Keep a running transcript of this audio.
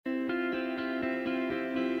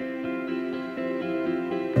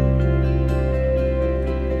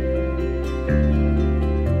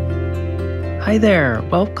Hi there.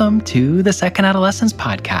 Welcome to the Second Adolescence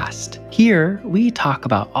podcast. Here, we talk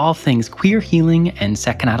about all things queer healing and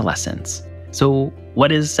second adolescence. So,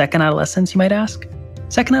 what is second adolescence, you might ask?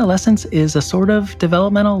 Second adolescence is a sort of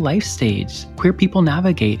developmental life stage queer people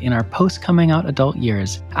navigate in our post-coming out adult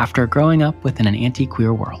years after growing up within an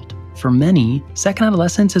anti-queer world. For many, second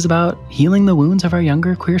adolescence is about healing the wounds of our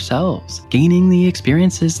younger queer selves, gaining the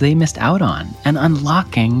experiences they missed out on, and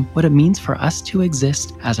unlocking what it means for us to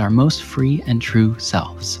exist as our most free and true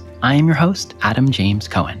selves. I am your host, Adam James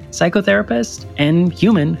Cohen, psychotherapist and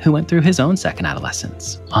human who went through his own second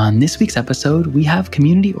adolescence. On this week's episode, we have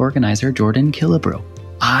community organizer Jordan Killebrew.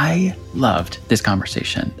 I loved this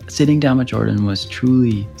conversation. Sitting down with Jordan was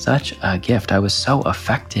truly such a gift. I was so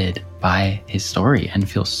affected by his story and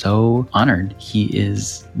feel so honored he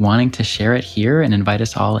is wanting to share it here and invite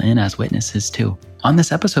us all in as witnesses too. On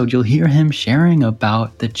this episode, you'll hear him sharing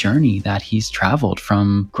about the journey that he's traveled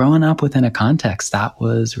from growing up within a context that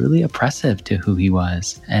was really oppressive to who he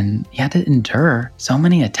was. And he had to endure so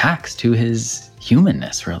many attacks to his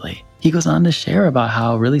humanness, really. He goes on to share about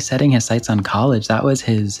how really setting his sights on college, that was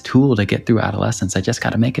his tool to get through adolescence. I just got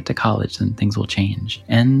to make it to college and things will change.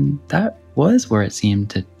 And that was where it seemed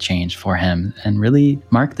to change for him and really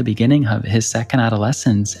mark the beginning of his second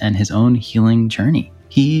adolescence and his own healing journey.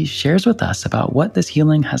 He shares with us about what this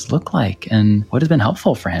healing has looked like and what has been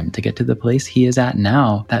helpful for him to get to the place he is at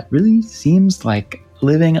now that really seems like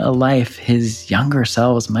living a life his younger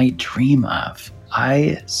selves might dream of.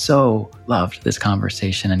 I so loved this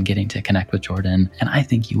conversation and getting to connect with Jordan, and I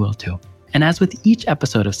think you will too. And as with each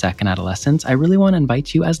episode of Second Adolescence, I really want to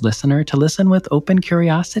invite you as listener to listen with open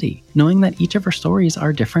curiosity, knowing that each of our stories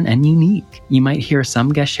are different and unique. You might hear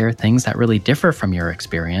some guests share things that really differ from your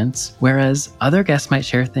experience, whereas other guests might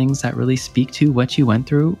share things that really speak to what you went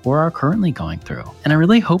through or are currently going through. And I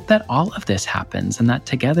really hope that all of this happens and that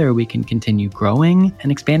together we can continue growing and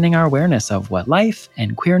expanding our awareness of what life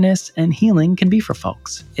and queerness and healing can be for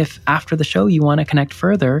folks. If after the show you want to connect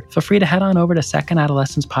further, feel free to head on over to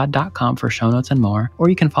secondadolescencepod.com for show notes and more, or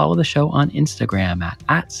you can follow the show on Instagram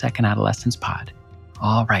at Second Adolescence Pod.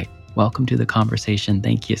 All right, welcome to the conversation.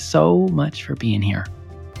 Thank you so much for being here.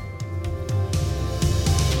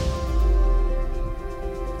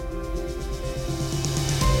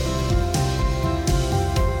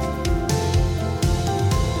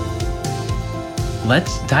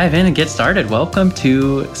 Let's dive in and get started. Welcome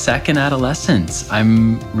to Second Adolescence.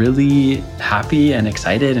 I'm really happy and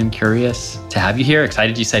excited and curious to have you here.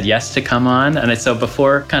 Excited you said yes to come on. And so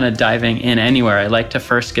before kind of diving in anywhere, I'd like to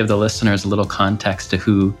first give the listeners a little context to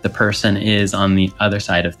who the person is on the other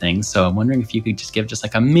side of things. So I'm wondering if you could just give just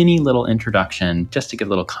like a mini little introduction, just to give a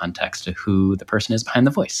little context to who the person is behind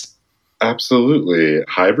the voice. Absolutely.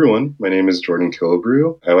 Hi, everyone. My name is Jordan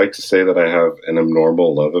Killebrew. I like to say that I have an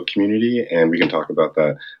abnormal love of community, and we can talk about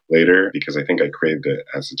that later because I think I craved it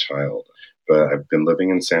as a child. But I've been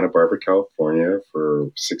living in Santa Barbara, California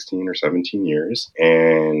for 16 or 17 years,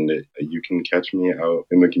 and you can catch me out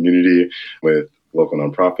in the community with local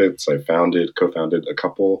nonprofits. I co-founded a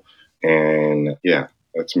couple, and yeah,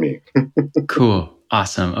 that's me. Cool.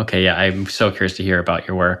 Awesome. Okay. Yeah. I'm so curious to hear about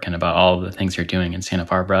your work and about all the things you're doing in Santa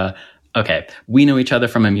Barbara. Okay. We know each other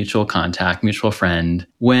from a mutual contact, mutual friend.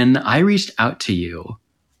 When I reached out to you,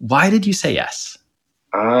 why did you say yes?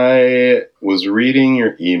 I was reading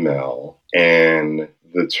your email and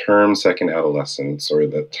the term second adolescence, or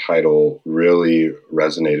the title, really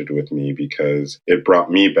resonated with me because it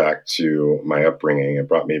brought me back to my upbringing. It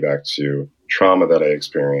brought me back to trauma that I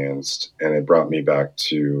experienced. And it brought me back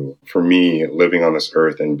to, for me, living on this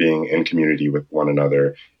earth and being in community with one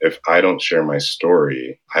another. If I don't share my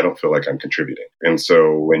story, I don't feel like I'm contributing. And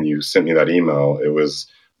so when you sent me that email, it was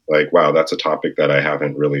like, wow, that's a topic that I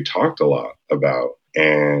haven't really talked a lot about.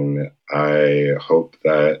 And I hope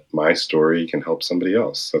that my story can help somebody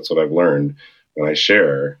else. That's what I've learned. When I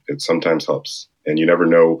share, it sometimes helps. And you never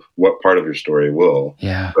know what part of your story will.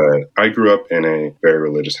 Yeah. But I grew up in a very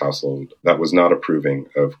religious household that was not approving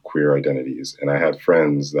of queer identities. And I had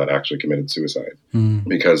friends that actually committed suicide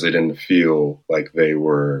because they didn't feel like they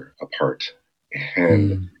were a part.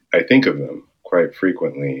 And I think of them quite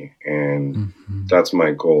frequently. And that's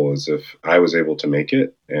my goal, is if I was able to make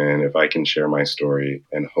it, and if I can share my story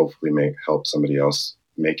and hopefully help somebody else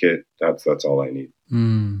make it, that's all I need.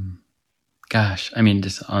 Gosh, I mean,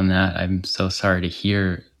 just on that, I'm so sorry to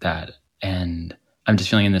hear that. And I'm just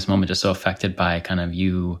feeling in this moment just so affected by kind of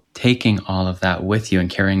you taking all of that with you and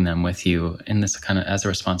carrying them with you in this kind of as a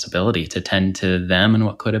responsibility to tend to them and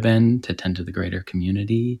what could have been, to tend to the greater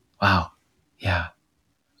community. Wow. Yeah.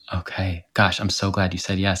 Okay. Gosh, I'm so glad you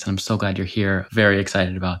said yes. And I'm so glad you're here. Very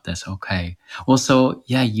excited about this. Okay. Well, so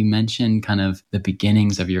yeah, you mentioned kind of the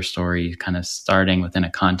beginnings of your story, kind of starting within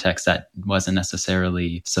a context that wasn't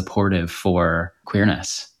necessarily supportive for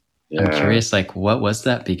queerness. I'm Yeah. curious, like, what was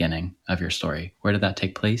that beginning of your story? Where did that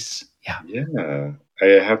take place? Yeah. Yeah. I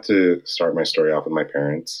have to start my story off with my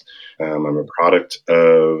parents. I'm a product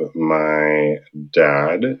of my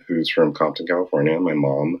dad, who's from Compton, California, and my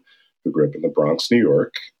mom, who grew up in the Bronx, New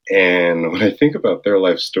York. And when I think about their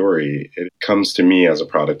life story, it comes to me as a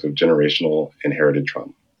product of generational inherited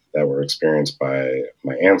trauma that were experienced by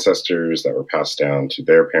my ancestors, that were passed down to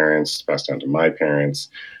their parents, passed down to my parents,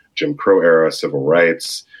 Jim Crow era civil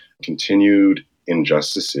rights, continued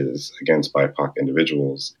injustices against BIPOC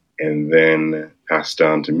individuals, and then passed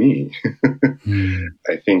down to me.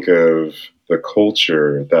 I think of the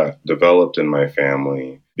culture that developed in my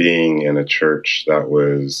family, being in a church that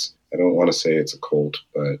was, I don't want to say it's a cult,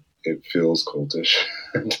 but it feels cultish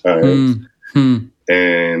at times.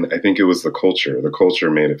 And I think it was the culture. The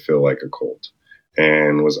culture made it feel like a cult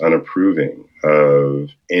and was unapproving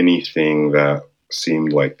of anything that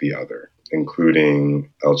seemed like the other,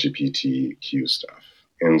 including LGBTQ stuff.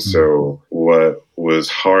 And so what was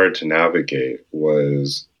hard to navigate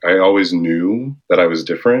was I always knew that I was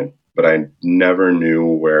different, but I never knew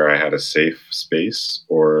where I had a safe space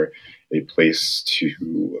or a place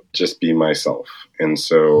to just be myself. And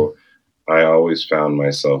so I always found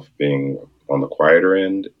myself being on the quieter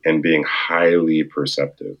end and being highly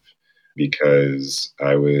perceptive because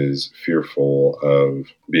I was fearful of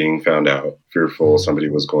being found out, fearful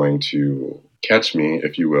somebody was going to catch me,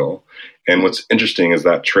 if you will. And what's interesting is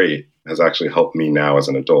that trait has actually helped me now as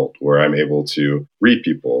an adult, where I'm able to read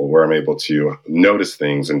people, where I'm able to notice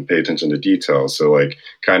things and pay attention to details. So like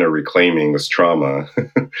kind of reclaiming this trauma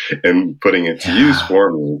and putting it to use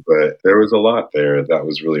for me. But there was a lot there that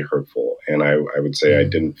was really hurtful. And I would say I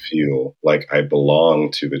didn't feel like I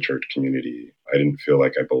belonged to the church community. I didn't feel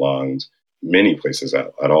like I belonged many places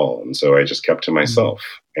at all. And so I just kept to myself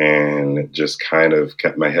and just kind of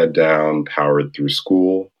kept my head down, powered through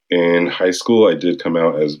school. In high school, I did come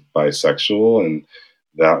out as bisexual, and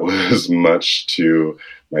that was much to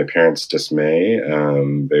my parents' dismay.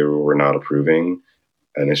 They were not approving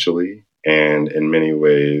initially, and in many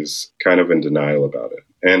ways, kind of in denial about it.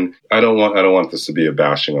 And I don't want this to be a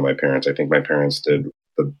bashing on my parents. I think my parents did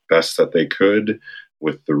the best that they could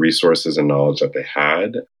with the resources and knowledge that they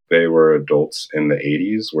had. They were adults in the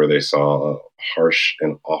 80s where they saw harsh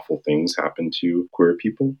and awful things happen to queer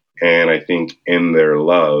people. And I think in their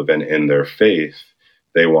love and in their faith,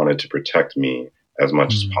 they wanted to protect me as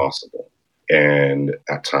much as possible. And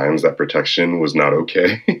at times that protection was not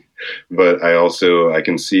okay. But I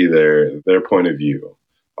can see their point of view.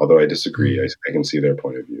 Although I disagree, I can see their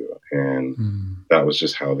point of view. And that was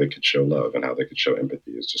just how they could show love and how they could show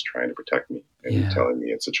empathy, is just trying to protect me and telling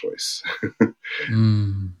me it's a choice.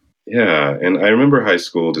 Yeah. And I remember high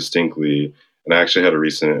school distinctly. And I actually had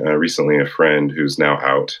recently a friend who's now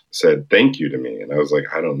out said thank you to me. And I was like,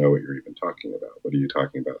 I don't know what you're even talking about. What are you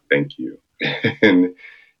talking about? Thank you. And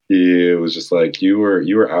he was just like, you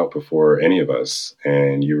were out before any of us.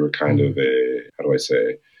 And you were kind of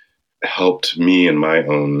helped me in my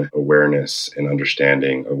own awareness and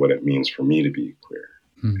understanding of what it means for me to be queer.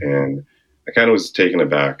 And I kind of was taken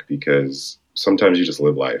aback because sometimes you just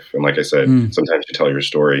live life. And like I said, sometimes you tell your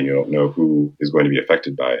story and you don't know who is going to be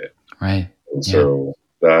affected by it. Right. And so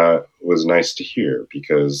that was nice to hear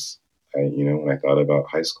because when I thought about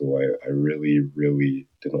high school, I really, really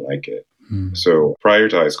didn't like it. So prior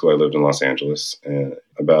to high school, I lived in Los Angeles. And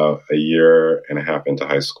about a year and a half into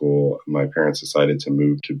high school, my parents decided to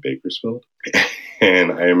move to Bakersfield.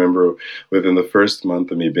 And I remember within the first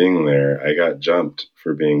month of me being there, I got jumped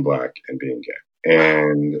for being Black and being gay.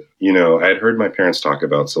 And, I'd heard my parents talk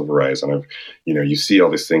about civil rights, and you see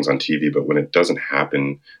all these things on TV, but when it doesn't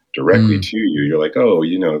happen directly to you, you're like, oh,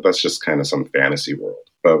 that's just kind of some fantasy world.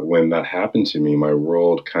 But when that happened to me, my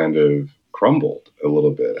world kind of crumbled a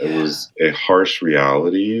little bit. It was a harsh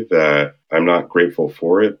reality that I'm not grateful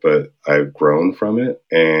for it, but I've grown from it.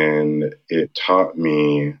 And it taught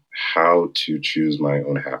me how to choose my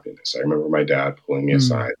own happiness. I remember my dad pulling me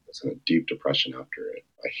aside. I was in a deep depression after it.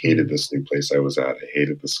 I hated this new place I was at. I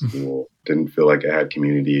hated the school. Didn't feel like I had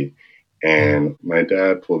community. And my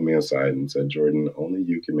dad pulled me aside and said, Jordan, only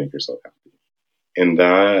you can make yourself happy. And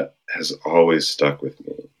that has always stuck with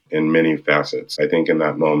me in many facets. I think in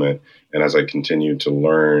that moment, and as I continued to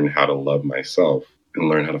learn how to love myself and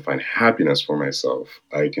learn how to find happiness for myself,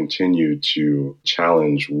 I continued to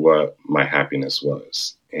challenge what my happiness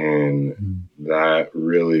was. And that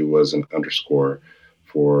really was an underscore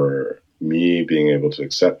for me being able to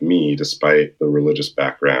accept me despite the religious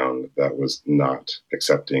background that was not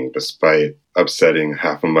accepting, despite upsetting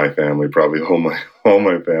half of my family, probably all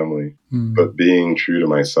my family, but being true to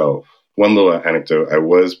myself. One little anecdote, I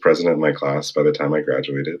was president of my class by the time I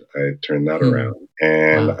graduated. I turned that around.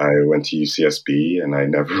 And Wow. I went to UCSB and I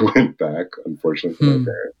never went back, unfortunately for my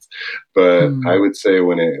parents. But I would say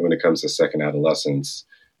when it comes to second adolescence,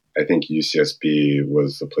 I think UCSB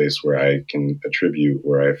was the place where I can attribute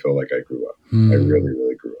where I feel like I grew up. I really,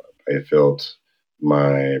 really grew up. I felt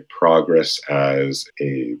my progress as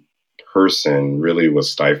a person really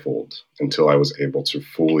was stifled until I was able to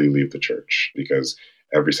fully leave the church, because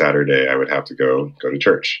every Saturday I would have to go to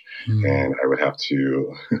church and I would have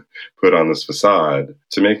to put on this facade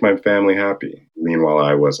to make my family happy. Meanwhile,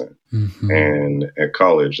 I wasn't. And at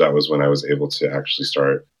college, that was when I was able to actually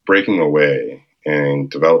start breaking away and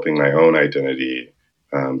developing my own identity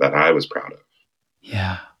that I was proud of.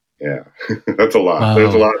 Yeah. Yeah, that's a lot. Whoa.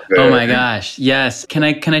 There's a lot there. Oh my gosh. Yes. Can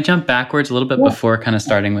I jump backwards a little bit before kind of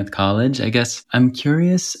starting with college? I guess I'm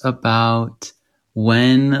curious about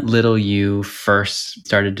when little you first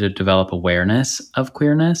started to develop awareness of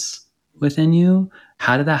queerness within you.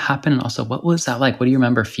 How did that happen? And also, what was that like? What do you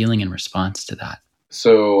remember feeling in response to that?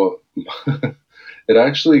 So it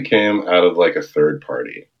actually came out of like a third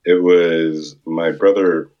party. It was my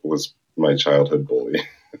brother was my childhood bully.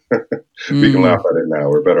 We can laugh at it now.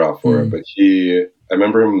 We're better off for it. But I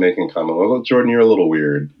remember him making a comment, well, Jordan, you're a little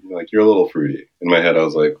weird. Like, you're a little fruity. In my head, I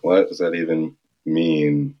was like, what does that even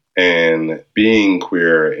mean? And being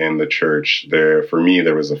queer in the church, for me,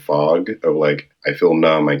 there was a fog of like, I feel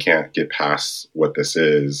numb. I can't get past what this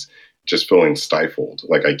is. Just feeling stifled.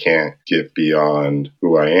 Like, I can't get beyond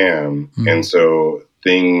who I am. And so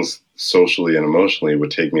things socially and emotionally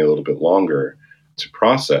would take me a little bit longer to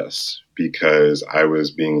process, because I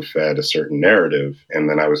was being fed a certain narrative and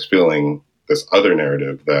then I was feeling this other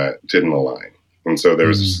narrative that didn't align. And so there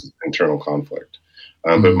was this internal conflict.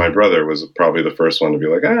 But my brother was probably the first one to be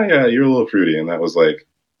like, yeah, you're a little fruity. And that was like,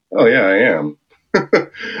 oh yeah, I am.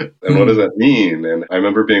 And what does that mean? And I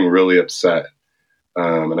remember being really upset.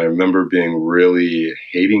 And I remember being really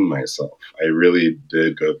hating myself. I really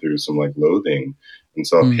did go through some like loathing and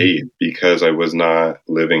self-hate because I was not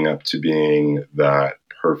living up to being that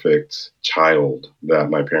perfect child that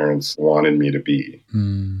my parents wanted me to be.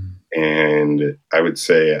 And I would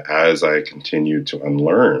say as I continued to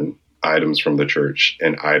unlearn items from the church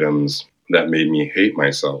and items that made me hate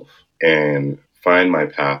myself and find my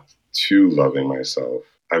path to loving myself,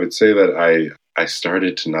 I would say that I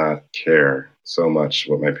started to not care so much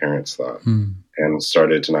what my parents thought and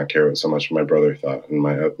started to not care so much what my brother thought and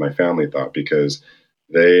my family thought, because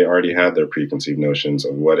they already had their preconceived notions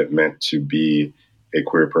of what it meant to be a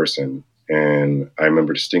queer person. And I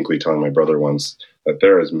remember distinctly telling my brother once that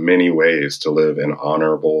there are many ways to live an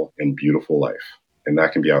honorable and beautiful life, and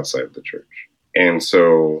that can be outside of the church. And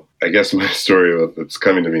so I guess my story that's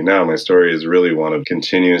coming to me now, my story is really one of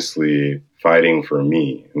continuously fighting for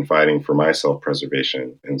me and fighting for my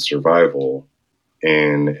self-preservation and survival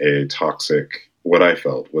in a toxic, what I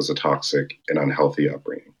felt was a toxic and unhealthy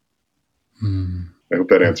upbringing. I hope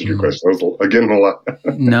that answered your question. That was, again, a lot.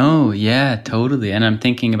 No, yeah, totally. And I'm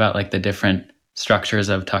thinking about like the different structures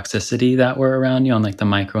of toxicity that were around you on like the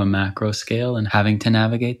micro and macro scale and having to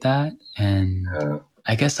navigate that. And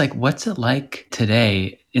I guess like, what's it like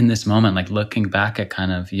today in this moment, like looking back at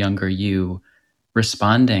kind of younger you,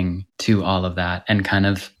 responding to all of that and kind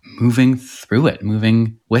of moving through it,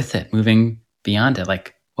 moving with it, moving beyond it?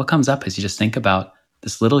 Like, what comes up as you just think about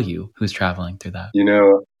this little you who's traveling through that? You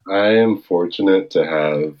know, I am fortunate to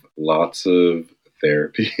have lots of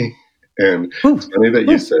therapy. And it's funny that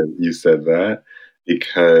you said that,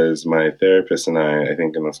 because my therapist and I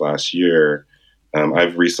think in this last year,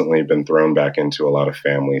 I've recently been thrown back into a lot of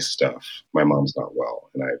family stuff. My mom's not well,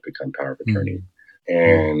 and I've become power of attorney.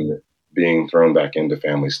 And being thrown back into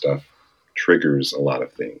family stuff triggers a lot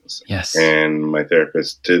of things. Yes. And my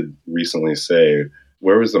therapist did recently say,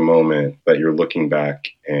 where was the moment that you're looking back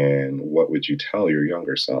and what would you tell your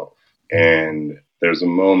younger self? And there's a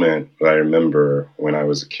moment that I remember when I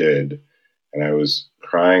was a kid and I was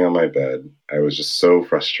crying on my bed. I was just so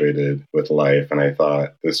frustrated with life. And I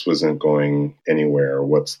thought this wasn't going anywhere.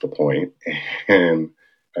 What's the point? And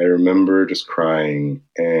I remember just crying,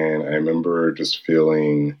 and I remember just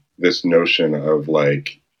feeling this notion of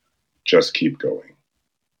like, just keep going.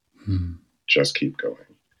 Just keep going.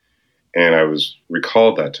 And I was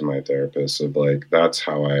recalled that to my therapist of like, that's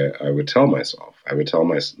how I would tell myself. I would tell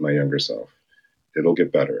my younger self, it'll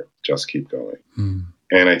get better. Just keep going.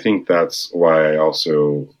 And I think that's why I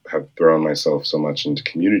also have thrown myself so much into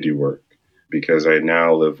community work, because I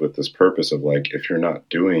now live with this purpose of like, if you're not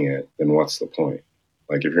doing it, then what's the point?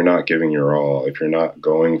 Like, if you're not giving your all, if you're not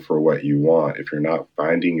going for what you want, if you're not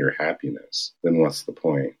finding your happiness, then what's the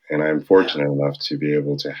point? And I'm fortunate enough to be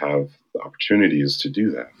able to have the opportunities to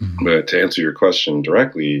do that. Mm-hmm. But to answer your question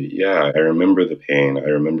directly, yeah, I remember the pain. I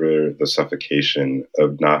remember the suffocation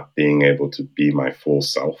of not being able to be my full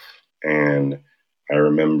self. And I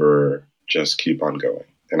remember just keep on going.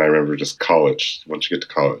 And I remember just college. Once you get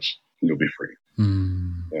to college, you'll be free.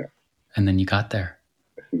 Yeah. And then you got there.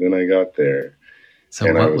 And then I got there. So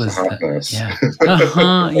and what was a hot mess. Yeah.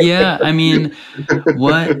 Yeah. I mean,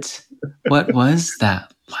 what was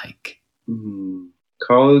that like?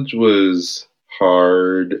 College was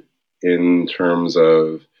hard in terms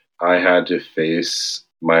of I had to face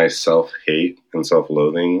my self-hate and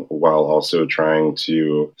self-loathing while also trying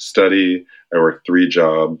to study. I worked 3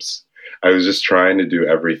 jobs. I was just trying to do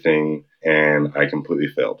everything, and I completely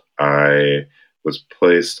failed. I was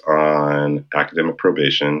placed on academic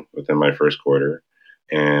probation within my first quarter.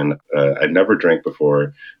 And I'd never drank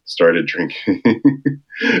before. Started drinking.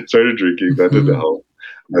 That didn't help.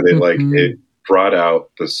 But it brought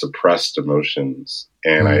out the suppressed emotions,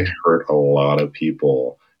 and I hurt a lot of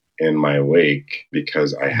people in my wake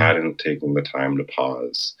because I hadn't taken the time to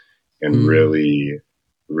pause and really,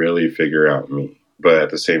 really figure out me. But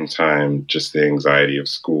at the same time, just the anxiety of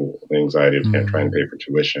school, the anxiety of trying to pay for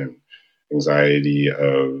tuition, anxiety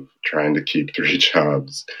of trying to keep 3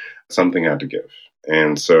 jobs, something had to give.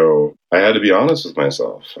 And so I had to be honest with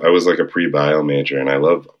myself. I was like a pre-bio major and I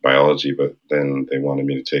love biology, but then they wanted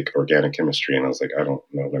me to take organic chemistry and I was like, I don't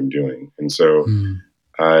know what I'm doing. And so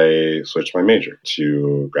I switched my major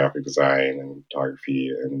to graphic design and photography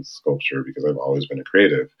and sculpture because I've always been a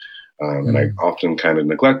creative. And I often kind of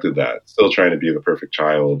neglected that, still trying to be the perfect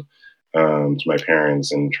child to my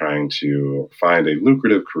parents and trying to find a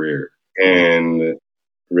lucrative career and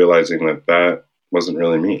realizing that that wasn't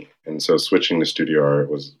really me. And so switching to studio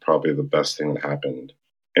art was probably the best thing that happened.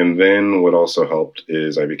 And then what also helped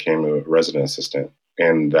is I became a resident assistant.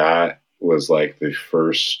 And that was like the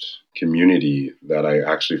first community that I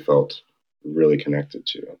actually felt really connected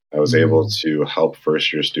to. I was able to help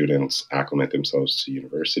first-year students acclimate themselves to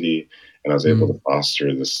university. And I was able to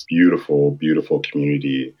foster this beautiful, beautiful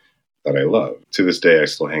community that I love. To this day, I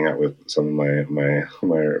still hang out with some of my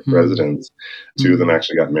residents. 2 of them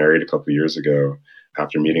actually got married a couple of years ago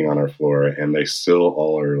after meeting on our floor, and they still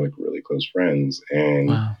all are like really close friends. And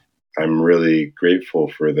I'm really grateful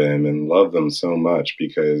for them and love them so much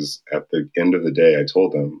because at the end of the day, I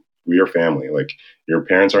told them, we are family. Like, your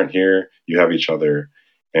parents aren't here, you have each other,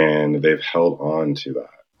 and they've held on to that.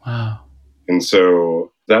 Wow. And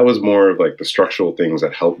so that was more of like the structural things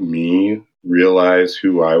that helped me realize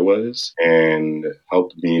who I was and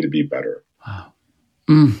helped me to be better. Wow.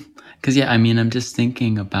 Because, I mean, I'm just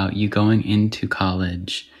thinking about you going into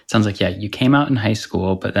college. It sounds like, you came out in high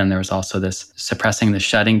school, but then there was also this suppressing, the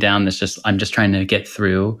shutting down, I'm just trying to get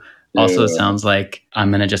through. Also, it sounds like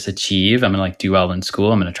I'm going to just achieve. I'm going to like do well in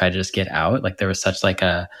school. I'm going to try to just get out. Like there was such like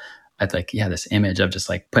this image of just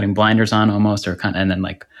like putting blinders on almost and then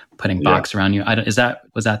like putting box around you. Was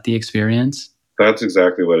that the experience? That's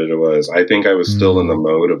exactly what it was. I think I was still in the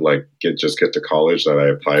mode of like, get to college, that I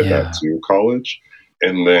applied that to college.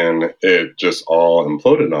 And then it just all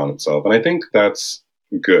imploded on itself. And I think that's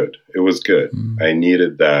good. It was good. I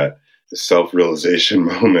needed that self-realization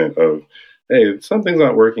moment of, hey, something's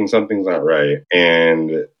not working, something's not right.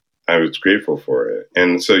 And I was grateful for it.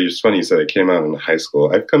 And so it's funny you said I came out in high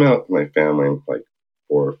school. I've come out with my family like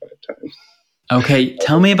 4 or 5 times. Okay,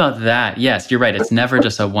 tell me about that. Yes, you're right. It's never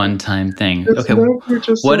just a one-time thing. Okay,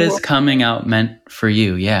 what is coming out meant for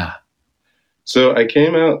you? Yeah. So I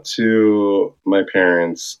came out to my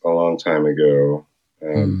parents a long time ago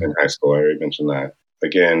in high school. I already mentioned that.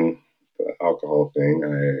 Again, the alcohol thing.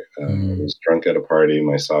 I was drunk at a party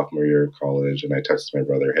my sophomore year of college, and I texted my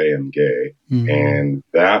brother, hey, I'm gay. And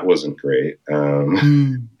that wasn't great.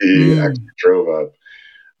 He actually drove up,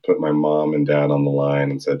 put my mom and dad on the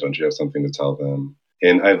line and said, don't you have something to tell them?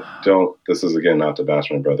 And this is again, not to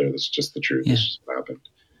bash my brother. This is just the truth. This is what happened.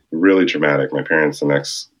 Really traumatic. My parents the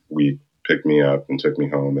next week picked me up and took me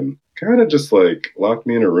home and kind of just like locked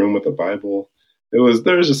me in a room with a Bible. There was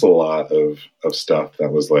just a lot of stuff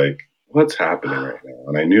that was like, what's happening right now?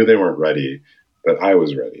 And I knew they weren't ready, but I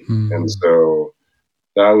was ready. And so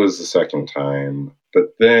that was the second time.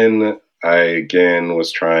 But then I again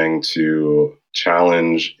was trying to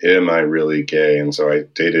challenge, am I really gay? And so I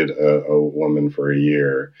dated a woman for a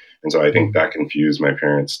year. And so I think that confused my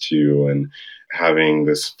parents too. And having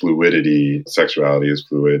this fluidity, sexuality is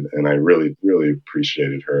fluid. And I really, really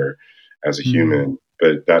appreciated her as a human,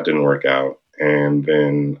 but that didn't work out. And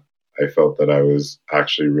then I felt that I was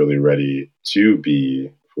actually really ready to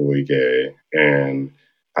be fully gay. And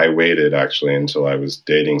I waited actually until I was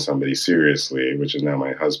dating somebody seriously, which is now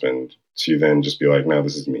my husband, to then just be like, no,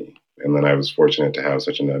 this is me. And then I was fortunate to have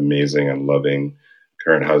such an amazing and loving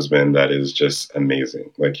current husband that is just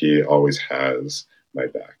amazing. Like he always has my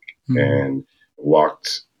back and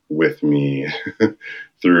walked with me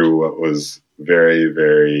through what was very,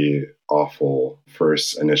 very awful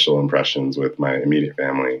first initial impressions with my immediate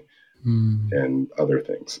family and other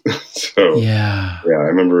things. So yeah, I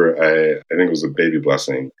remember I think it was a baby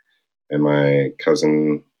blessing, and my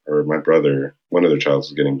cousin or my brother, one of their child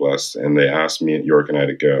was getting blessed, and they asked me, York and I,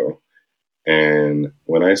 to go. And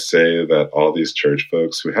when I say that all these church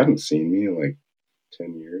folks who hadn't seen me in like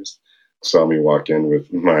 10 years saw me walk in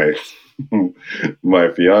with my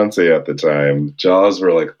my fiance at the time, jaws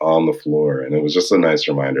were like on the floor. And it was just a nice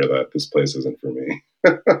reminder that this place isn't for me.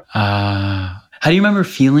 How do you remember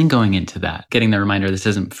feeling going into that? Getting the reminder, this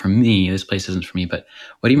isn't for me, this place isn't for me. But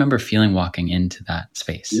what do you remember feeling walking into that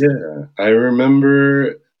space? Yeah, I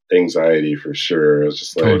remember anxiety for sure. It was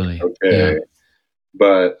just like, totally. Okay. Yeah.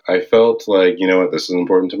 But I felt like, you know what, this is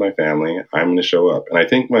important to my family. I'm going to show up. And I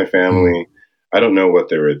think my family, I don't know what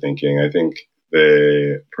they were thinking. I think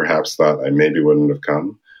they perhaps thought I maybe wouldn't have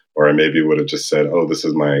come, or I maybe would have just said, oh, this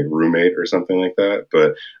is my roommate or something like that.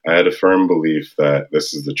 But I had a firm belief that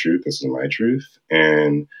this is the truth. This is my truth.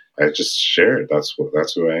 And I just shared. That's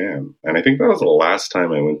who I am. And I think that was the last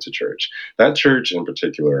time I went to church. That church in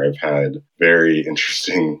particular, I've had very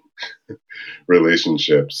interesting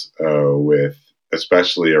relationships with,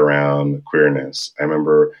 especially around queerness. I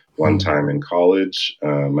remember one time in college,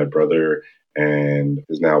 my brother and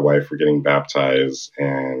his now wife were getting baptized,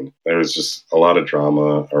 and there was just a lot of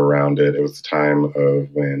drama around it. It was the time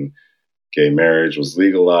of when gay marriage was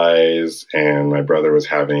legalized, and my brother was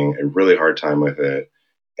having a really hard time with it,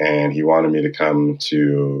 and he wanted me to come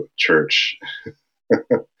to church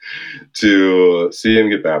to see him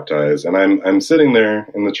get baptized. And I'm sitting there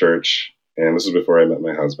in the church, and this is before I met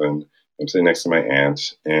my husband. I'm sitting next to my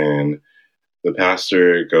aunt, and the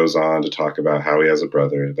pastor goes on to talk about how he has a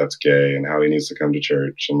brother that's gay and how he needs to come to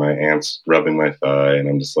church. And my aunt's rubbing my thigh, and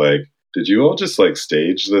I'm just like, did you all just like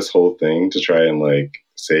stage this whole thing to try and like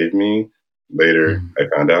save me? Later, I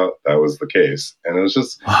found out that was the case. And it was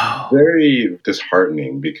just very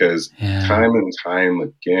disheartening because time and time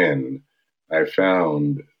again, I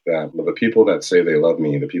found that the people that say they love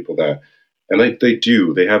me, the people that, and they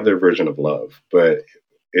do, they have their version of love, but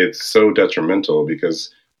it's so detrimental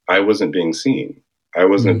because I wasn't being seen. I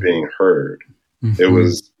wasn't being heard. It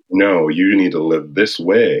was, no, you need to live this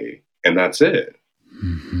way, and that's it.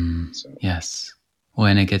 So. Yes. Well,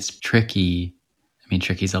 and it gets tricky. I mean,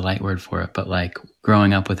 tricky is a light word for it, but like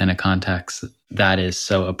growing up within a context that is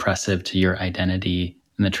so oppressive to your identity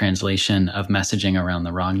and the translation of messaging around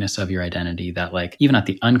the wrongness of your identity that like, even at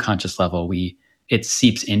the unconscious level, it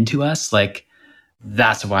seeps into us. Like,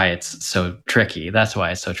 that's why it's so tricky.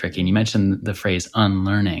 And you mentioned the phrase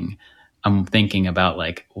unlearning. I'm thinking about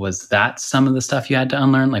like, was that some of the stuff you had to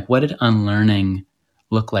unlearn? Like, what did unlearning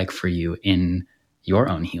look like for you in your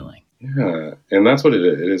own healing? Yeah, and that's what it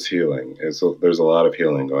is. It is healing. There's a lot of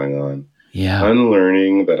healing going on. Yeah.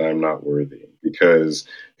 Unlearning that I'm not worthy, because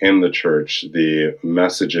in the church, the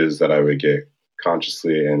messages that I would get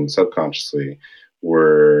consciously and subconsciously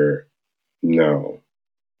were no.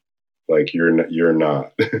 Like you're not,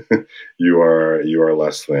 you are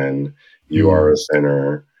less than, you are a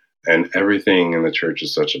sinner, and everything in the church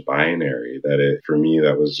is such a binary that for me,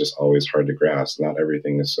 that was just always hard to grasp. Not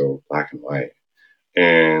everything is so black and white.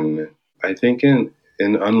 And I think in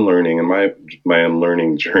unlearning, and my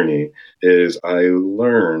unlearning journey is I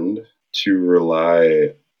learned to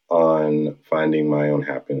rely on finding my own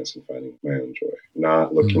happiness and finding my own joy,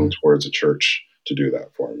 not looking towards a church to do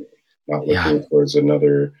that for me, not looking towards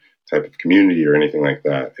another type of community or anything like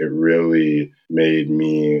that. It really made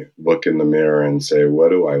me look in the mirror and say,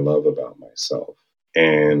 what do I love about myself?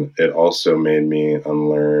 And it also made me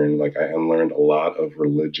unlearn, I unlearned a lot of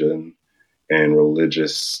religion and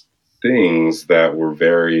religious things that were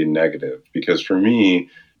very negative. Because for me,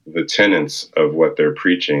 the tenets of what they're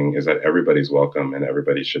preaching is that everybody's welcome and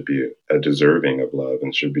everybody should be deserving of love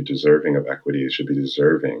and should be deserving of equity, should be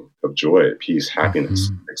deserving of joy, peace,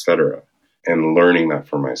 happiness, etc. And learning that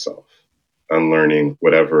for myself, unlearning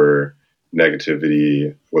whatever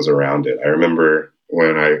negativity was around it. I remember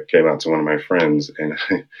when I came out to one of my friends, and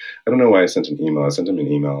I don't know why I sent an email. I sent him an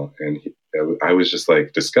email, and I was just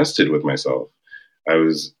like disgusted with myself. I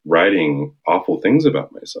was writing awful things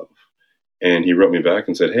about myself. And he wrote me back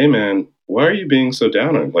and said, hey, man, why are you being so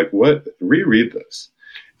down on it? Like, what? Reread this.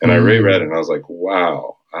 And I reread it and I was like,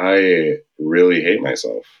 wow, I really hate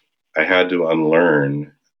myself. I had to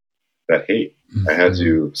unlearn that hate. I had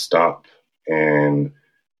to stop and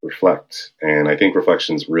reflect. And I think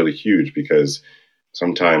reflection is really huge because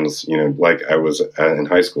sometimes, like I was in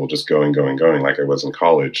high school, just going, like I was in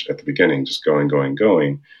college at the beginning, just going.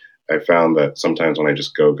 I found that sometimes when I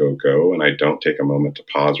just go, and I don't take a moment to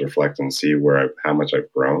pause, reflect, and see how much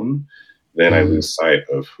I've grown, then I lose sight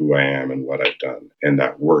of who I am and what I've done and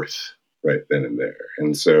that worth right then and there.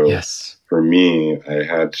 And so for me, I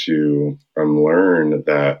had to unlearn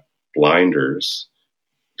that blinders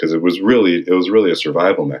because it was really a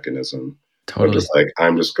survival mechanism. Totally. Of just like,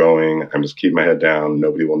 I'm just keep my head down.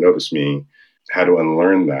 Nobody will notice me. I had to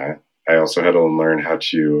unlearn that. I also had to learn how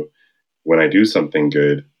to, when I do something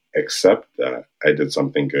good, accept that I did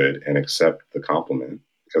something good and accept the compliment.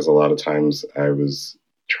 Because a lot of times I was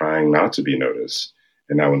trying not to be noticed.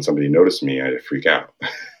 And now when somebody noticed me, I'd freak out.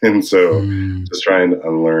 And so just trying to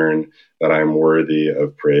unlearn that I'm worthy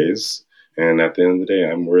of praise. And at the end of the day,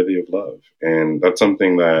 I'm worthy of love. And that's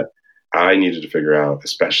something that I needed to figure out,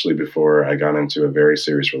 especially before I got into a very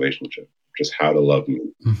serious relationship, just how to love me.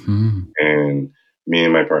 And me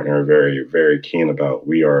and my partner are very, very keen about,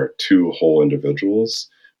 we are two whole individuals.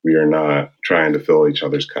 We are not trying to fill each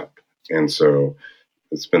other's cup. And so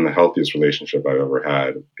it's been the healthiest relationship I've ever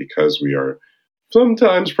had because we are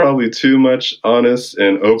sometimes probably too much honest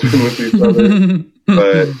and open with each other.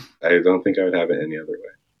 But I don't think I would have it any other way.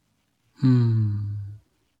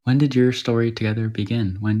 When did your story together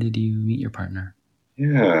begin? When did you meet your partner?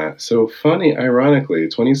 Yeah, so funny, ironically,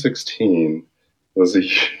 2016 was a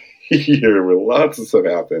year where lots of stuff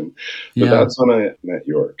happened. But that's when I met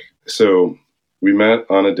York. So we met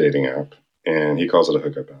on a dating app, and he calls it a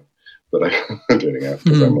hookup app. But a dating app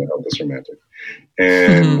because I'm a helpless romantic.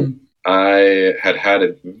 And I had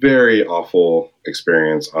a very awful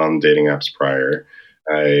experience on dating apps prior.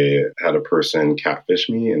 I had a person catfish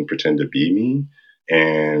me and pretend to be me.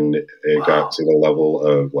 And it got to the level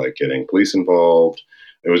of like getting police involved.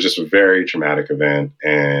 It was just a very traumatic event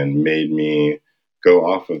and made me go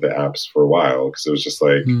off of the apps for a while because it was just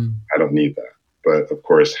like, I don't need that. But of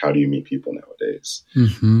course, how do you meet people nowadays?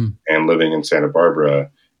 And living in Santa Barbara,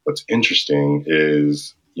 what's interesting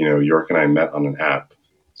is, York and I met on an app.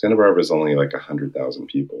 Santa Barbara is only like 100,000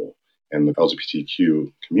 people. And the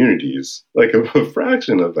LGBTQ community is like a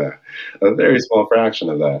fraction of that, a very small fraction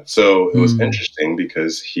of that. So it was interesting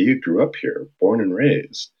because he grew up here, born and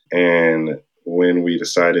raised. And when we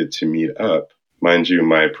decided to meet up, mind you,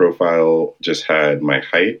 my profile just had my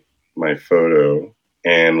height, my photo,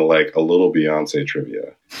 and like a little Beyonce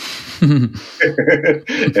trivia. And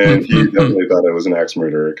he definitely thought I was an axe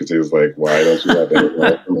murderer because he was like, why don't you have any more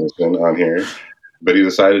information on here? But he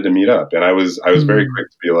decided to meet up. And I was very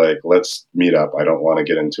quick to be like, let's meet up. I don't want to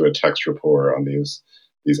get into a text rapport on these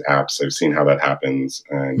apps. I've seen how that happens.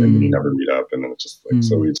 And then you never meet up. And then it's just like,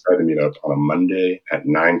 so we decided to meet up on a Monday at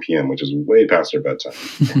 9 p.m., which is way past our bedtime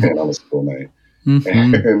and on a school night.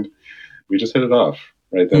 And we just hit it off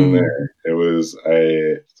right then and there.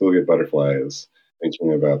 I still get butterflies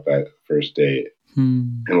thinking about that first date.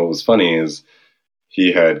 And what was funny is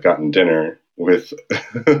he had gotten dinner with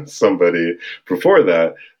somebody before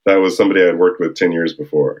that was somebody I had worked with 10 years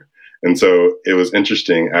before. And so it was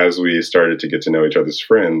interesting as we started to get to know each other's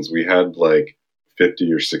friends, we had like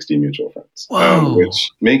 50 or 60 mutual friends,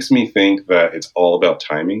 which makes me think that it's all about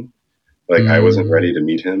timing. Like I wasn't ready to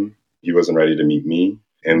meet him. He wasn't ready to meet me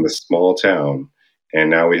in this small town. And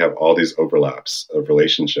now we have all these overlaps of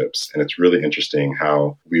relationships. And it's really interesting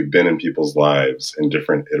how we've been in people's lives in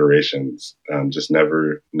different iterations, just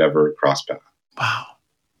never cross paths.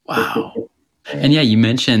 Wow. And you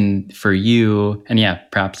mentioned for you, and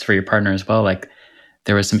perhaps for your partner as well, like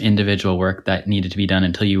there was some individual work that needed to be done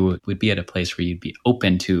until you would be at a place where you'd be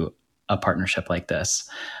open to a partnership like this.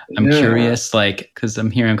 I'm curious, like, because I'm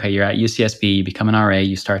hearing, okay, you're at UCSB, you become an RA,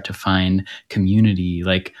 you start to find community.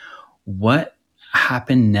 Like, what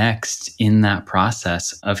happened next in that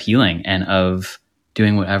process of healing and of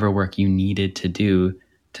doing whatever work you needed to do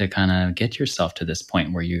to kind of get yourself to this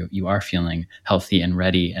point where you are feeling healthy and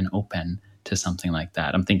ready and open to something like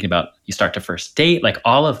that? I'm thinking about you start to first date, like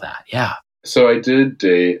all of that. Yeah. So I did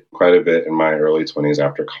date quite a bit in my early 20s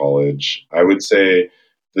after college. I would say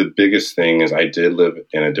the biggest thing is I did live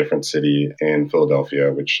in a different city in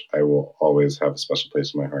Philadelphia, which I will always have a special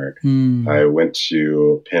place in my heart. I went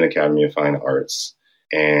to Penn Academy of Fine Arts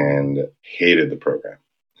and hated the program,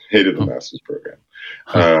 hated the master's program.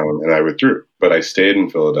 And I withdrew. But I stayed in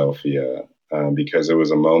Philadelphia because it was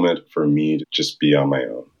a moment for me to just be on my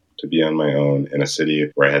own, to be on my own in a city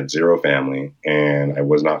where I had zero family and I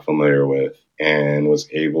was not familiar with, and was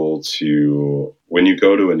able to, when you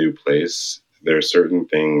go to a new place, there are certain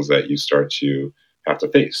things that you start to have to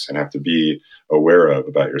face and have to be aware of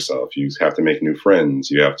about yourself. You have to make new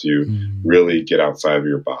friends. You have to really get outside of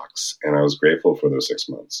your box. And I was grateful for those 6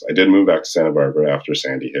 months. I did move back to Santa Barbara after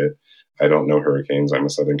Sandy hit. I don't know hurricanes. I'm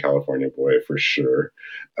a Southern California boy for sure.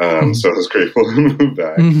 So I was grateful to move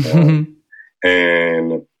back.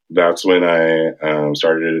 And that's when I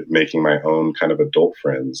started making my own kind of adult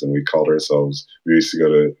friends. And we used to go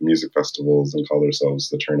to music festivals and called ourselves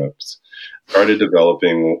the Turnips. Started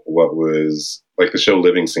developing what was like the show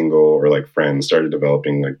Living Single, or like Friends, started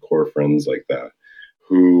developing like core friends like that,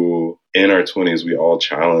 who in our 20s, we all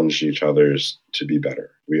challenged each other to be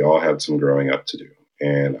better. We all had some growing up to do.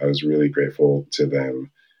 And I was really grateful to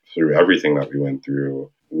them through everything that we went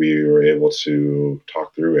through. We were able to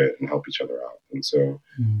talk through it and help each other out. And so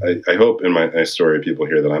I hope in my story, people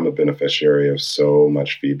hear that I'm a beneficiary of so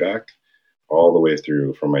much feedback all the way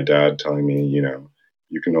through, from my dad telling me,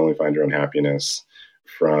 you can only find your own happiness,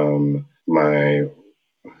 from my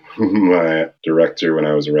director when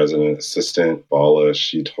I was a resident assistant, Bala.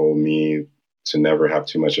 She told me to never have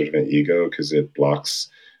too much of an ego because it blocks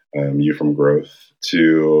you from growth,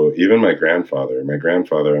 to even my grandfather. My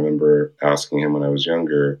grandfather, I remember asking him when I was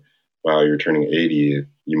younger, wow, you're turning 80,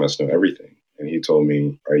 you must know everything. And he told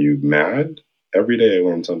me, are you mad? Every day I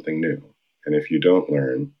learn something new. And if you don't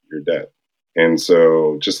learn, you're dead. And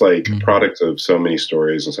so just like a product of so many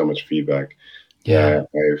stories and so much feedback, I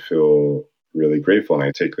feel really grateful, and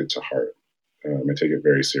I take it to heart. I take it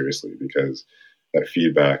very seriously, because that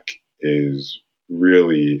feedback is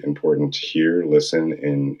really important to hear, listen,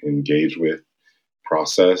 and engage with,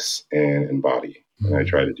 process, and embody. And I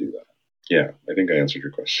try to do that. Yeah, I think I answered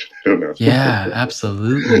your question. I don't know. Yeah,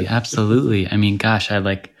 absolutely. Absolutely. I mean, gosh, I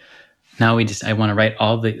want to write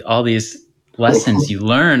all these lessons you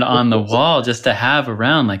learned on the wall just to have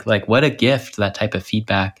around, like what a gift that type of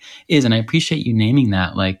feedback is. And I appreciate you naming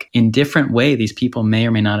that, like in different way, these people may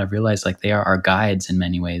or may not have realized like they are our guides in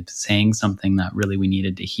many ways, saying something that really we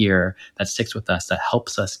needed to hear, that sticks with us, that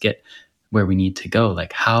helps us get where we need to go.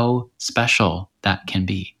 Like how special that can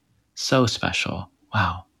be. So special.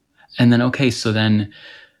 Wow. And then, okay, so then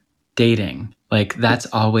dating, like that's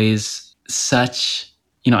always such,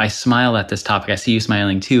 I smile at this topic. I see you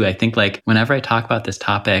smiling too. I think like whenever I talk about this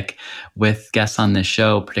topic with guests on this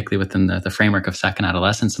show, particularly within the framework of second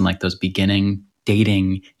adolescence and like those beginning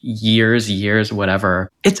dating years, whatever,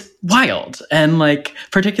 it's wild. And like,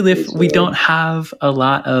 particularly if we don't have a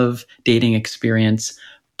lot of dating experience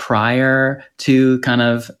prior to kind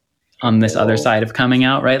of on this other side of coming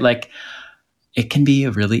out, right? Like, it can be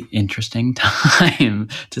a really interesting time,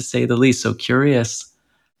 to say the least. So curious,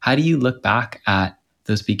 how do you look back at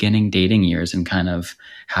those beginning dating years and kind of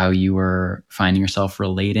how you were finding yourself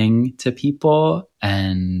relating to people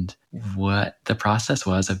and what the process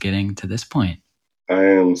was of getting to this point? I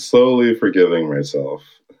am slowly forgiving myself.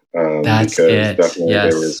 That's because it. definitely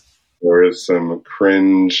Yes. there was some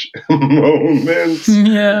cringe moments.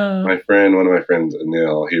 Yeah. One of my friends,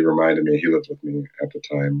 Anil, he reminded me, he lived with me at the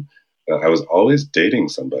time, that I was always dating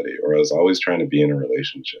somebody, or I was always trying to be in a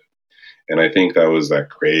relationship. And I think that was that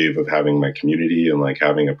crave of having my community and like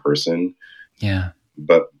having a person. Yeah.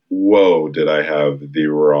 But whoa, did I have the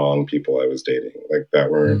wrong people I was dating, like that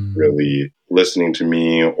weren't really listening to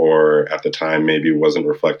me, or at the time maybe wasn't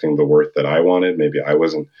reflecting the worth that I wanted. Maybe I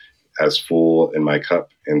wasn't as full in my cup,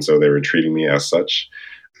 and so they were treating me as such,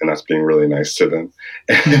 and that's being really nice to them.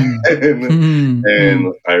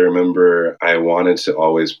 And I remember I wanted to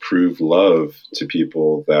always prove love to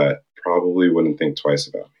people that probably wouldn't think twice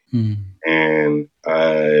about me. And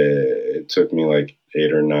it took me like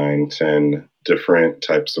 8 or 9, 10 different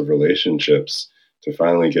types of relationships to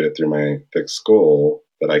finally get it through my thick skull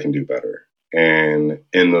that I can do better. And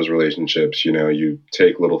in those relationships, you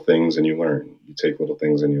take little things and you learn. You take little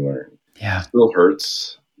things and you learn. Yeah. It still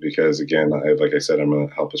hurts because, again, like I said, I'm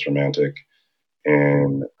a helpless romantic.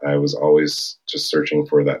 And I was always just searching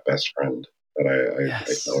for that best friend that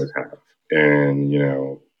I can always have. And,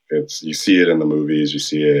 you see it in the movies, you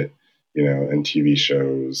see it, in TV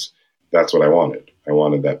shows. That's what I wanted. I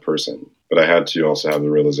wanted that person. But I had to also have the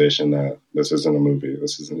realization that this isn't a movie.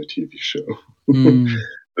 This isn't a TV show.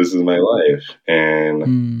 This is my life.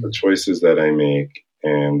 And the choices that I make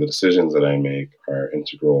and the decisions that I make are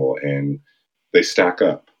integral, and they stack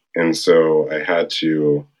up. And so I had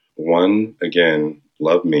to, one, again,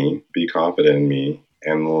 love me, be confident in me,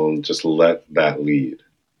 and just let that lead.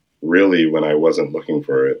 Really, when I wasn't looking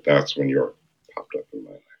for it, that's when York popped up in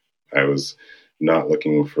my life. I was not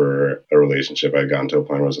looking for a relationship. I'd gotten to a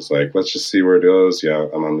point where I was just like, let's just see where it goes. Yeah,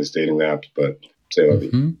 I'm on these dating apps, but say la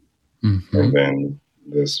vie. And then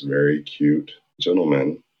this very cute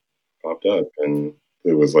gentleman popped up, and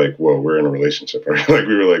it was like, whoa, we're in a relationship. Like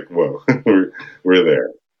we were like, whoa, we're there.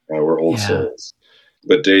 We're old souls.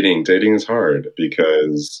 But dating is hard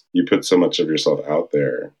because you put so much of yourself out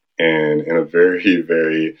there, and in a very,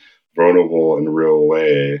 very vulnerable and real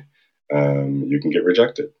way, you can get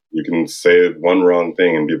rejected. You can say one wrong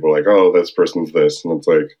thing and people are like, oh, this person's this. And it's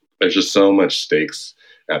like, there's just so much stakes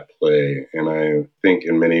at play. And I think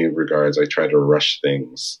in many regards, I try to rush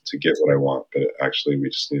things to get what I want, but actually we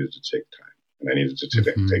just needed to take time. And I needed to take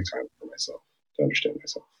time for myself, to understand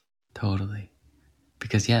myself. Totally.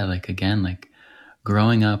 Because again,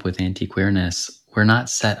 growing up with anti-queerness, we're not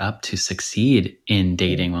set up to succeed in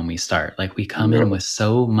dating when we start. Like we come in with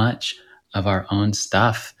so much of our own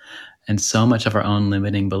stuff and so much of our own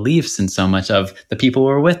limiting beliefs and so much of the people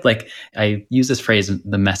we're with. Like I use this phrase,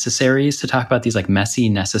 the necessaries, to talk about these like messy,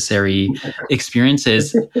 necessary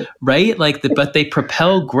experiences, right? But they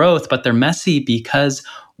propel growth, but they're messy because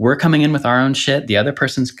we're coming in with our own shit. The other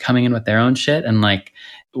person's coming in with their own shit. And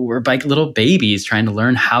we're like little babies trying to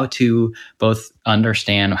learn how to both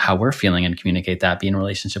understand how we're feeling and communicate that, be in a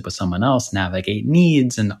relationship with someone else, navigate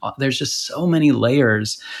needs. And there's just so many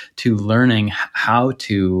layers to learning how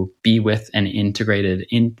to be with and integrated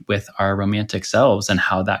in with our romantic selves and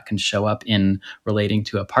how that can show up in relating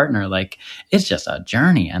to a partner. Like it's just a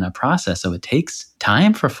journey and a process. So it takes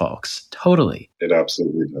time for folks. Totally. It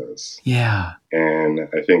absolutely does. Yeah. And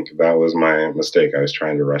I think that was my mistake. I was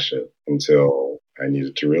trying to rush it until I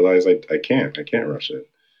needed to realize I can't rush it.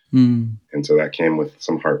 And so that came with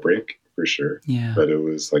some heartbreak for sure. Yeah. But it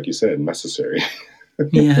was, like you said, necessary.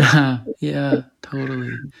 Yeah,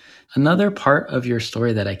 totally. Another part of your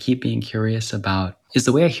story that I keep being curious about is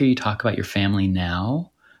the way I hear you talk about your family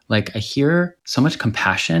now. Like I hear so much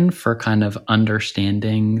compassion for kind of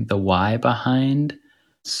understanding the why behind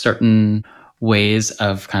certain ways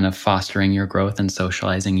of kind of fostering your growth and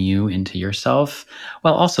socializing you into yourself,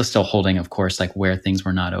 while also still holding, of course, like where things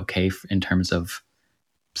were not okay in terms of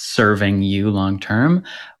serving you long term.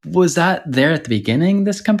 Was that there at the beginning,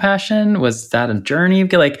 this compassion? Was that a journey?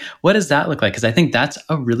 Like, what does that look like? Because I think that's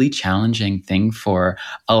a really challenging thing for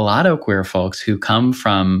a lot of queer folks who come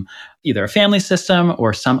from either a family system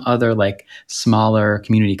or some other like smaller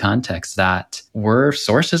community context that were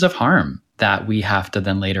sources of harm that we have to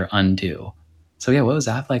then later undo. So yeah, what was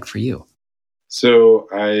that like for you? So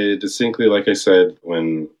I distinctly, like I said,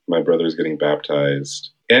 when my brother was getting baptized,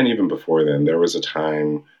 and even before then, there was a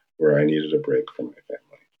time where I needed a break from my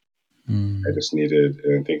family. I just needed,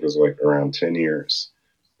 and I think it was like around 10 years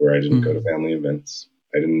where I didn't go to family events.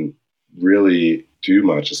 I didn't really do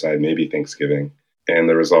much aside maybe Thanksgiving. And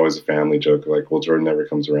there was always a family joke like, well, Jordan never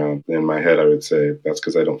comes around. In my head, I would say, that's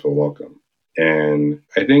because I don't feel welcome. And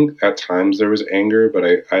I think at times there was anger, but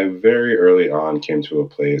I very early on came to a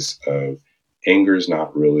place of anger is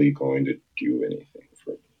not really going to do anything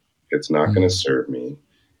for me. It's not going to serve me.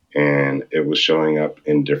 And it was showing up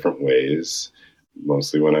in different ways,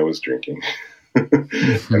 mostly when I was drinking.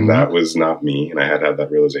 And that was not me. And I had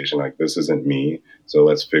that realization, like, this isn't me. So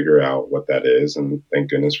let's figure out what that is. And thank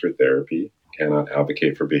goodness for therapy. Cannot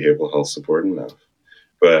advocate for behavioral health support enough.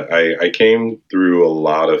 But I came through a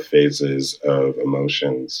lot of phases of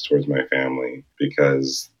emotions towards my family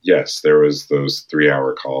because, yes, there was those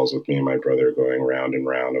 3-hour calls with me and my brother going round and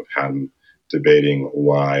round of him debating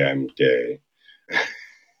why I'm gay.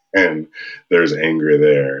 And there's anger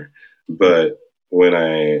there. But when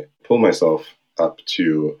I pull myself up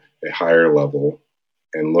to a higher level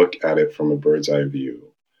and look at it from a bird's eye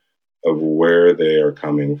view of where they are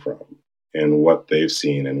coming from and what they've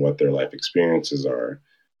seen and what their life experiences are,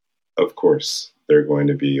 of course, they're going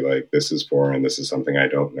to be like, this is foreign. This is something I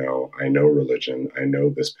don't know. I know religion. I know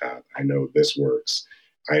this path. I know this works.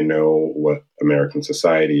 I know what American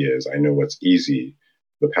society is. I know what's easy.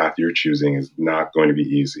 The path you're choosing is not going to be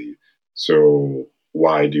easy. So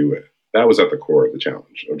why do it? That was at the core of the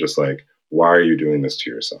challenge of just like, why are you doing this to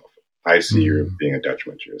yourself? I see you're being a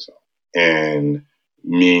detriment to yourself. And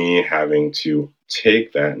me having to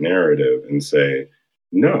take that narrative and say,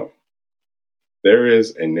 no, there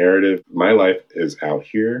is a narrative. My life is out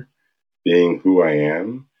here being who I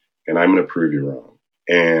am, and I'm going to prove you wrong.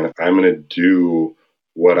 And I'm going to do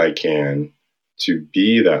what I can to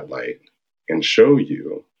be that light and show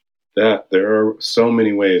you that there are so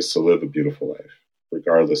many ways to live a beautiful life,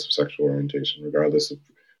 regardless of sexual orientation, regardless of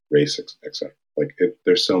race, etc.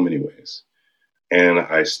 There's so many ways. And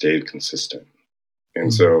I stayed consistent.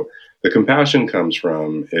 And so the compassion comes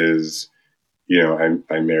from is,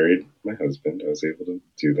 I married my husband. I was able to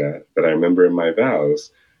do that. But I remember in my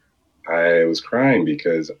vows, I was crying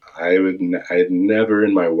because I had never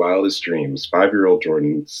in my wildest dreams, 5-year-old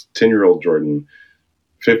Jordan, 10-year-old Jordan,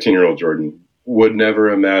 15-year-old Jordan would never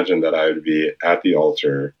imagine that I would be at the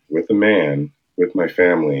altar with a man, with my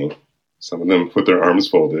family, some of them with their arms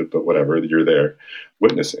folded, but whatever, you're there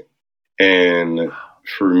witnessing. And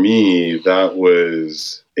for me, that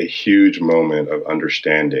was a huge moment of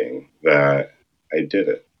understanding that I did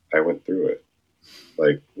it. I went through it.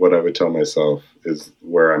 Like what I would tell myself is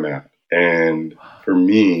where I'm at. And for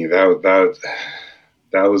me, that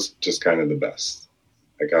was just kind of the best.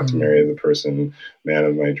 I got to marry the person, man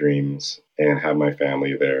of my dreams, and have my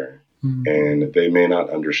family there. And they may not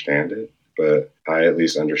understand it, but I at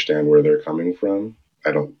least understand where they're coming from.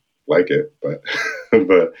 I don't like it, but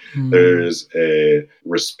but there's a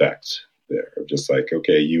respect there of just like,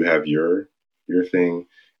 okay, you have your thing,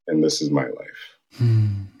 and this is my life.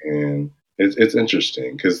 And it's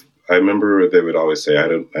interesting because I remember they would always say, I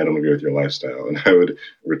don't agree with your lifestyle. And I would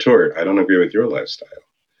retort, I don't agree with your lifestyle.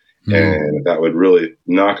 And that would really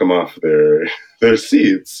knock them off their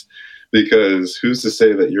seats, because who's to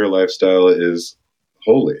say that your lifestyle is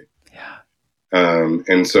holy? Yeah.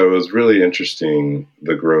 And so it was really interesting,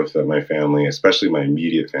 the growth that my family, especially my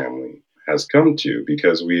immediate family, has come to,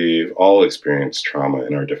 because we've all experienced trauma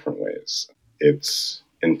in our different ways. It's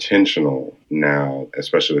intentional now,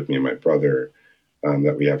 especially with me and my brother,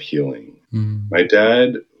 that we have healing. My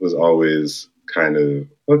dad was always kind of,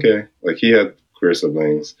 okay, like he had queer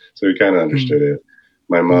siblings, so he kind of understood it.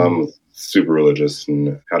 My mom was super religious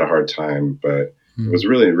and had a hard time, but it was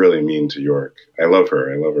really, really mean to York. I love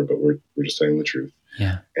her, but we're just saying the truth.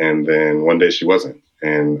 Yeah. And then one day she wasn't,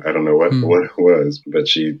 and I don't know what it was, but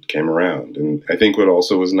she came around. And I think what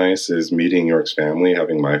also was nice is meeting York's family,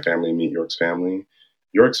 having my family meet York's family.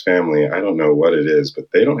 York's family, I don't know what it is,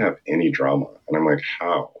 but they don't have any drama. And I'm like,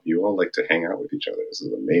 how? You all like to hang out with each other. This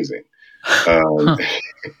is amazing.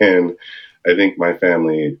 And I think my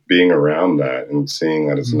family being around that and seeing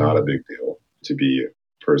that it's not a big deal to be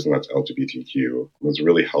a person that's LGBTQ was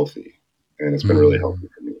really healthy. And it's been really healthy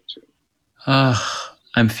for me too.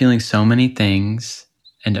 I'm feeling so many things.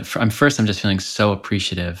 And I'm just feeling so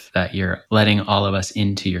appreciative that you're letting all of us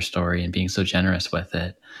into your story and being so generous with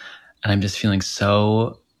it. And I'm just feeling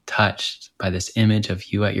so touched by this image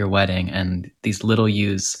of you at your wedding and these little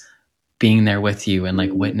yous being there with you and like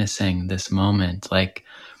witnessing this moment, like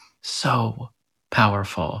so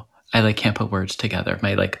powerful. I like can't put words together.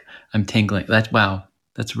 I'm tingling.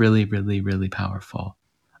 That's really, really, really powerful.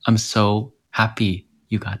 I'm so happy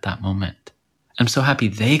you got that moment. I'm so happy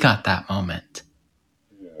they got that moment.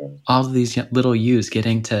 Yeah. All of these little yous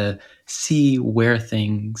getting to see where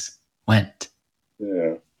things went.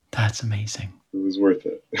 Yeah. That's amazing. It was worth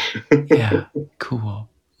it. Yeah, cool.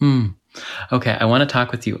 Okay, I want to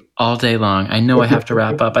talk with you all day long. I know I have to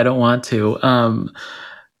wrap up. I don't want to.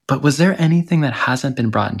 But was there anything that hasn't been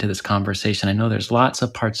brought into this conversation? I know there's lots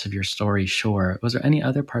of parts of your story, sure. Was there any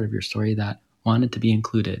other part of your story that wanted to be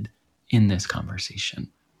included in this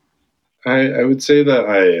conversation? I would say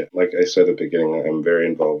that like I said at the beginning, I'm very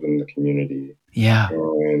involved in the community. Yeah.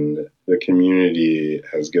 And the community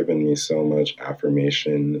has given me so much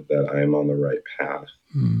affirmation that I'm on the right path.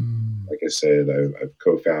 Like I said, I've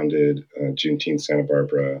co-founded Juneteenth Santa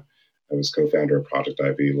Barbara. I was co-founder of Project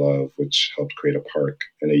Ivy Love, which helped create a park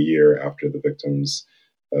in a year after the victims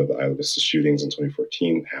of the Isla Vista shootings in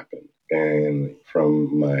 2014 happened. And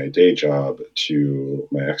from my day job to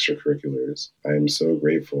my extracurriculars, I am so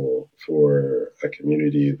grateful for a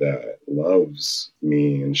community that loves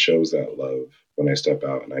me and shows that love when I step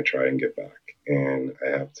out and I try and give back. And I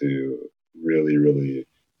have to really, really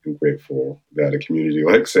am grateful that a community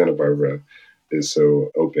like Santa Barbara is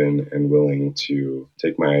so open and willing to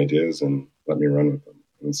take my ideas and let me run with them.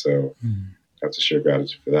 And so I have to share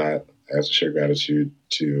gratitude for that. I have to share gratitude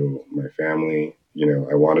to my family.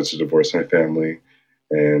 I wanted to divorce my family,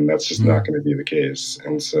 and that's just not going to be the case.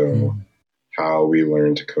 And so how we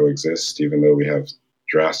learn to coexist, even though we have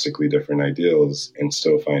drastically different ideals, and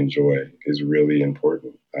still find joy is really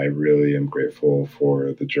important. I really am grateful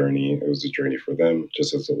for the journey. It was a journey for them,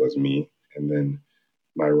 just as it was me. And then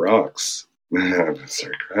my rocks, I'm going to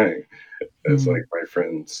start crying. It's like my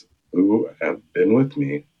friends who have been with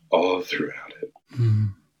me all throughout it,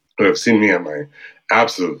 who have seen me at my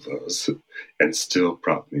absolute lows and still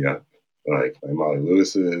prop me up. Like my Molly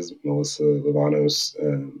Lewis's, Melissa Livanos,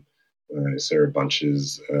 Sarah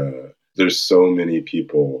Bunches. There's so many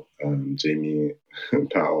people, Jamie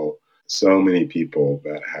Powell, so many people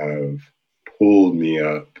that have pulled me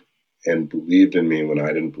up and believed in me when I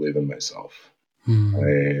didn't believe in myself.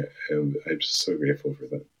 I'm just so grateful for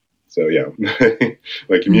them. So yeah,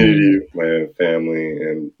 my community, my family,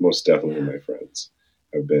 and most definitely my friends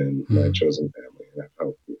have been my chosen family and have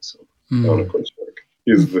helped me so much. Oh, and of course, Mark.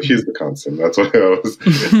 He's the constant. That's why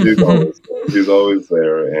he's always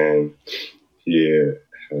there, and he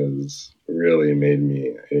has really made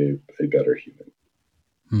me a better human.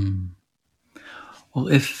 Well,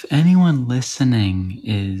 if anyone listening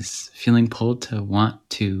is feeling pulled to want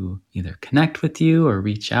to either connect with you or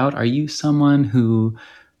reach out, are you someone who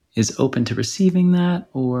is open to receiving that,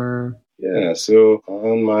 or? Yeah, so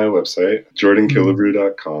on my website,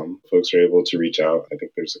 jordankillebrew.com, folks are able to reach out. I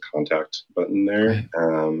think there's a contact button there,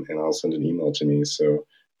 and I'll send an email to me. So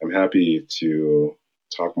I'm happy to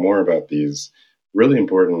talk more about these really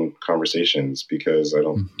important conversations, because I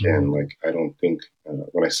don't think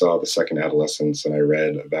when I saw the second adolescence and I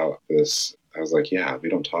read about this, I was like, yeah, we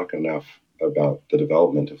don't talk enough about the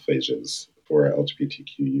development of phages for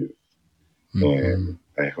LGBTQ youth. And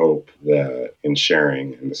I hope that in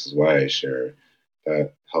sharing, and this is why I share,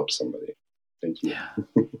 that helps somebody. Thank you. Yeah.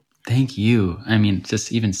 Thank you. I mean,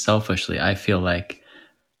 just even selfishly, I feel like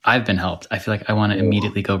I've been helped. I feel like I want to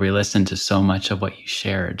immediately go re-listen to so much of what you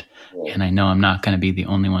shared. And I know I'm not going to be the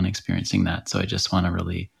only one experiencing that. So I just want to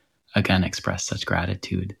really, again, express such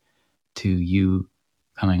gratitude to you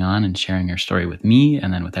coming on and sharing your story with me,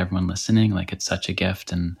 and then with everyone listening. Like, it's such a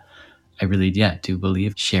gift. And I really, do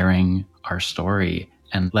believe sharing our story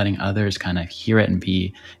and letting others kind of hear it and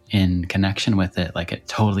be in connection with it, like, it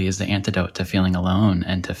totally is the antidote to feeling alone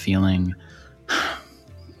and to feeling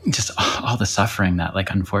just all the suffering that,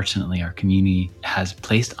 like, unfortunately our community has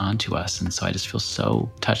placed onto us. And so I just feel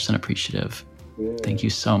so touched and appreciative. Yeah. Thank you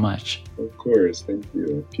so much. Of course. Thank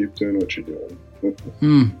you. Keep doing what you're doing.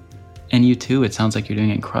 And you too. It sounds like you're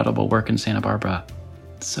doing incredible work in Santa Barbara.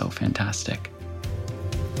 It's so fantastic.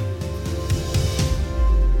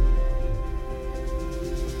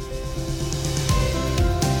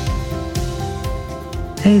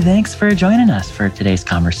 Hey, thanks for joining us for today's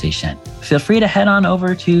conversation. Feel free to head on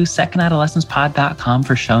over to secondadolescencepod.com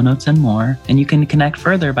for show notes and more. And you can connect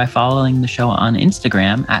further by following the show on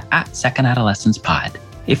Instagram at secondadolescencepod.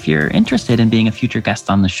 If you're interested in being a future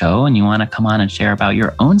guest on the show and you want to come on and share about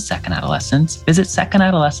your own second adolescence, visit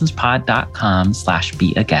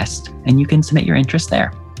secondadolescencepod.com/be-a-guest, and you can submit your interest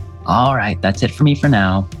there. All right, that's it for me for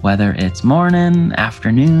now. Whether it's morning,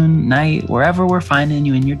 afternoon, night, wherever we're finding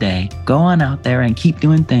you in your day, go on out there and keep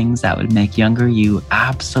doing things that would make younger you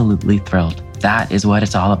absolutely thrilled. That is what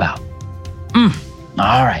it's all about. All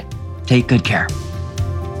right, take good care.